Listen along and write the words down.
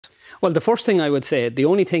Well, the first thing I would say, the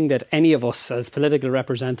only thing that any of us as political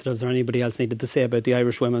representatives or anybody else needed to say about the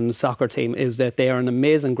Irish women's soccer team is that they are an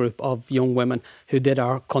amazing group of young women who did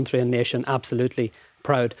our country and nation absolutely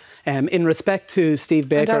proud. In respect to Steve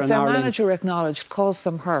Baker and as their Arlene, manager acknowledged, caused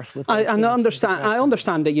some hurt with those I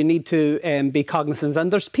understand that you need to be cognizant,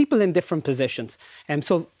 and there's people in different positions.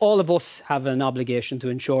 So all of us have an obligation to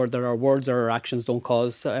ensure that our words or our actions don't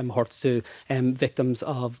cause hurt to victims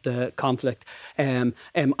of the conflict. I'm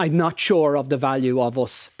not sure of the value of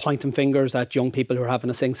us pointing fingers at young people who are having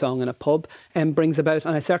a sing-song in a pub brings about,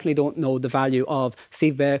 and I certainly don't know the value of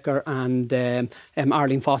Steve Baker and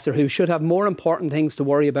Arlene Foster, who should have more important things to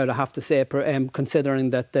worry about, I have to say,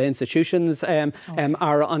 considering that the institutions are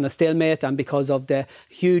on a stalemate and because of the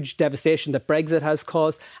huge devastation that Brexit has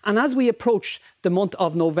caused. And as we approach the month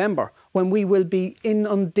of November, when we will be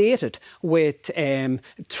inundated with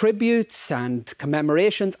tributes and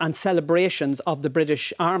commemorations and celebrations of the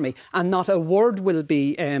British Army, and not a word will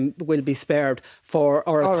be spared for,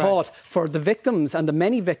 or a thought for the victims and the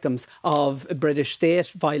many victims of British state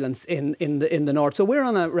violence in the north. So we're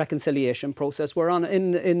on a reconciliation process. We're on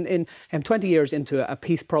in 20 years into a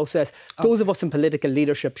peace process. Those of us in political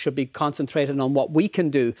leadership should be concentrating on what we can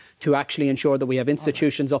do to actually ensure that we have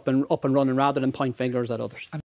institutions up and running rather than point fingers at others.